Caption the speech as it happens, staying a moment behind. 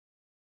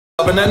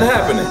but nothing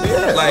happening.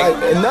 Yeah, like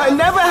nothing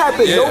never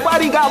happened. Yeah.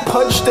 Nobody got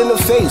punched in the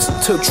face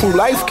till True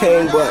Life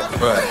came, but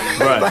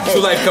right. Like,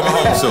 True Life coming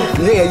home soon.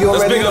 Yeah, you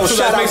already know.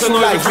 Shout out True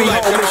Life. Be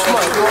home this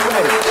month. You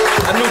already.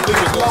 I knew Bleek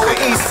was going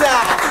to East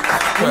Side.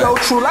 You know,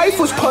 True Life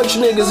was punch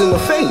niggas in the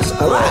face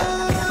a lot.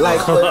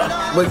 Like,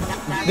 but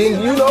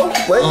then you know,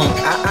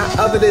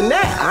 other than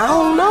that, I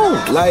don't know.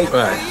 Like,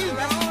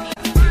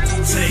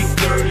 take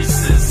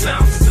 36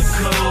 ounces of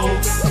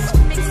coke.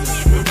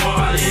 With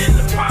water in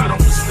the pot on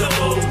the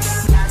stove.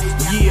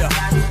 Yeah,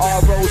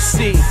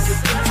 ROC.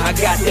 I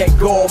got that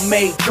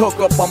gourmet cook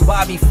up. I'm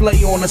Bobby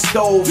Flay on the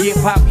stove. Yeah,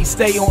 Poppy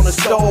stay on the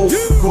stove.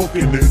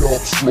 Cooking it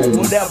up slow.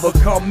 Whatever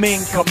come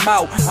in, come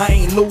out. I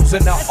ain't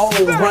losing the O.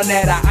 Run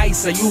out of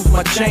ice, I use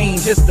my chain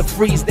just to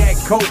freeze that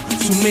coke.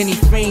 Too many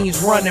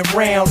fiends running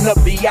round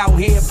up, be out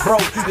here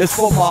broke. That's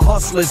for my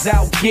hustlers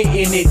out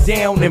getting it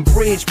down in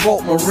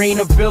Bridgeport,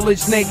 Marina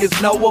Village.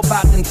 Niggas know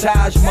about them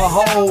Taj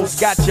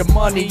Mahals. Got your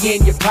money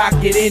in your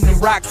pocket and the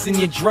rocks in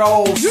your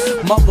drawers.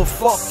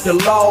 Motherfuck the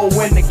law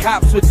when the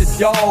cops with the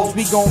dogs.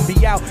 We gon'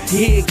 be out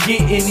here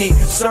getting it,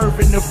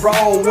 serving the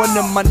role. One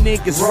of my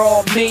niggas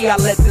robbed me, I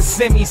let the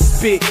semi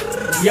spit.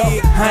 Yo,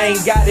 I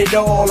ain't got it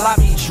all, I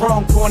be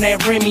drunk on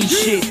that Remy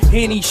shit.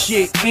 Any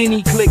click,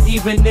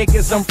 even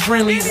niggas I'm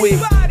friendly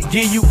with.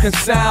 Give you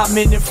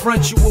consignment and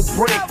front you a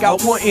brick. I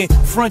wouldn't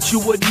front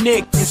you a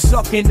nick and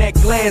sucking that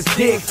glass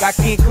dick. I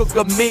can't cook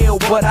a meal,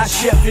 but I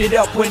chef it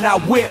up when I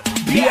whip.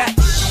 Bitch.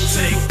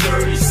 Take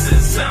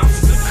 36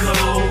 ounces of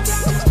coke.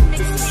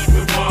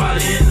 With water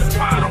in the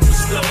pot on the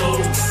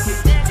stove.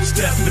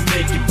 Step to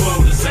make your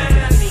boulders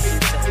and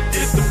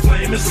if the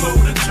flame is low,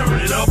 then turn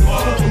it up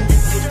all.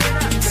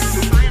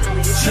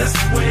 Just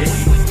wait.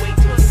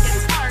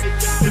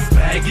 To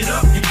bag it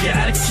up, you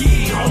got a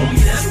key,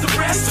 homie, that's the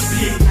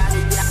recipe.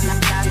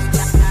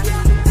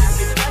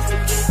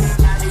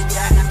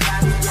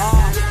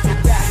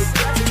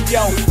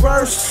 Yo,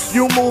 first,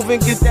 you move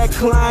and get that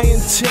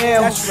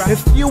clientele. Right.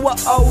 If you a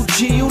OG,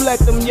 you let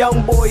them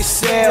young boys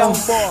sell.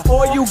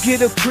 Or you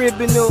get a crib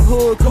in the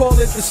hood, call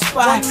it the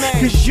spot.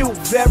 Cause you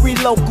very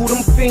local,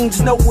 them fiends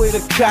know where to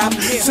cop.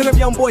 Send them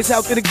young boys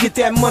out there to get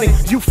that money.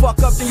 You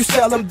fuck up, then you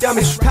sell them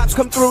dummies. Cops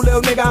come through,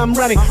 little nigga, I'm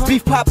running.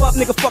 Beef pop up,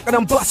 nigga, fucking,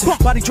 I'm busting.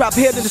 Body drop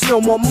here, then there's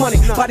no more money.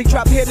 Body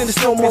drop here, then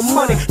there's no more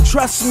money.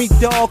 Trust me,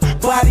 dog,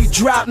 body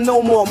drop,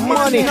 no more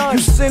money. You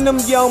send them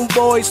young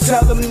boys,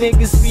 tell them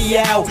niggas be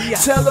out.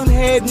 Tell them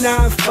head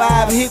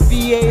 9-5, hit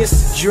VA,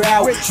 it's a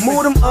drought.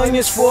 Move them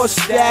onions for a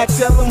stack,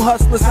 tell them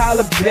hustlers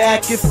holler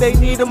back. If they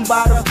need them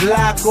by the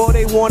block or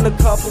they want a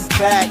couple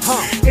packs.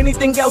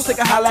 Anything else, they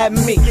can holler at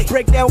me.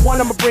 Break down one,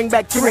 I'ma bring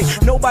back three.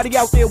 Nobody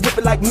out there whip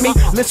it like me.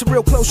 Listen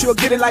real close, you'll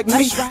get it like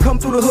me. Come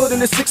through the hood in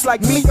the 6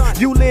 like me.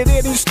 You live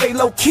it and you stay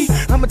low key.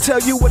 I'ma tell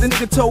you what a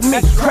nigga told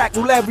me. Crack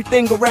rule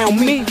everything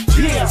around me.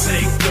 Yeah.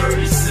 Take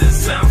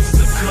 36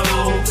 ounces of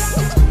coke.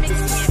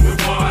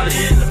 With water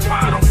in the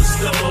pot on the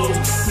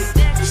stove.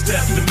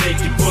 Step to make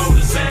your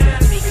boulders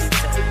and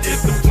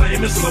if the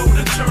flame is low,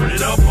 then turn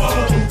it up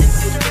all.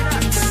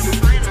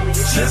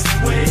 Just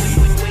wait.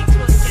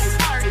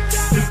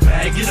 To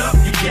bag it up,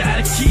 you got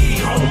a key,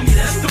 homie,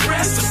 that's the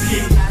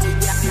recipe.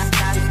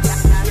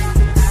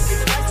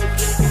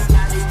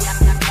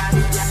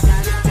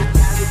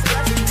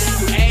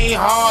 Ain't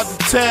hard to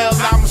tell,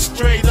 I'm a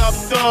straight up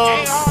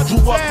thug.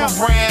 Grew up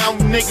around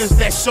niggas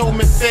that show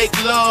me fake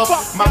love.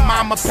 My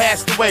mama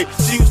passed away,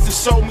 she used to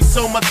show me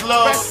so much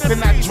love.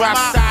 Then I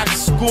dropped out of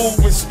school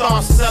and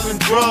started selling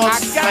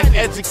drugs. Like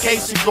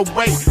education go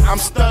wait, I'm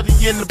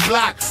studying the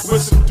block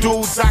with some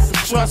dudes I can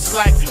trust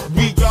like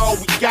we all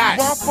we got.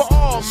 One for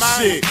all, man.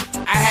 Shit,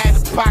 I had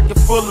a pocket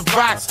full of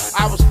rocks.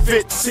 I was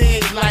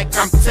 15 like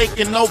I'm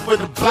taking over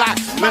the block.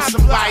 When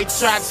somebody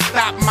try to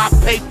stop my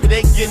paper,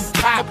 they getting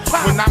popped.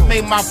 When I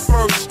made my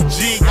first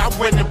jig, I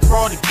went and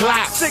brought a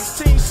Glock.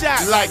 16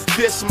 shots. Like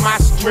this, my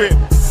strip.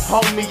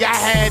 Homie, I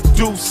had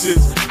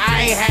deuces.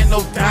 I ain't had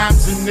no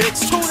dimes and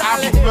nicks. I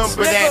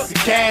remember that the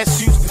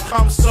cash used to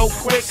come so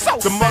quick.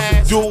 The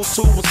mother dudes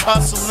who was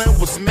hustling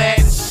was mad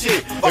as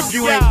shit. If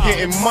you ain't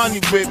getting money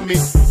with me,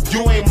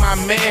 you ain't my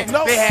man.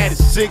 They had a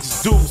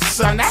 6 deuce,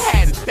 son. I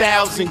had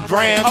 1,000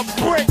 grams. A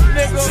brick,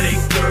 nigga. Take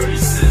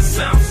 36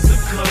 ounces of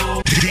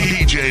coke.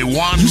 DJ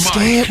One You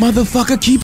scared, motherfucker? Keep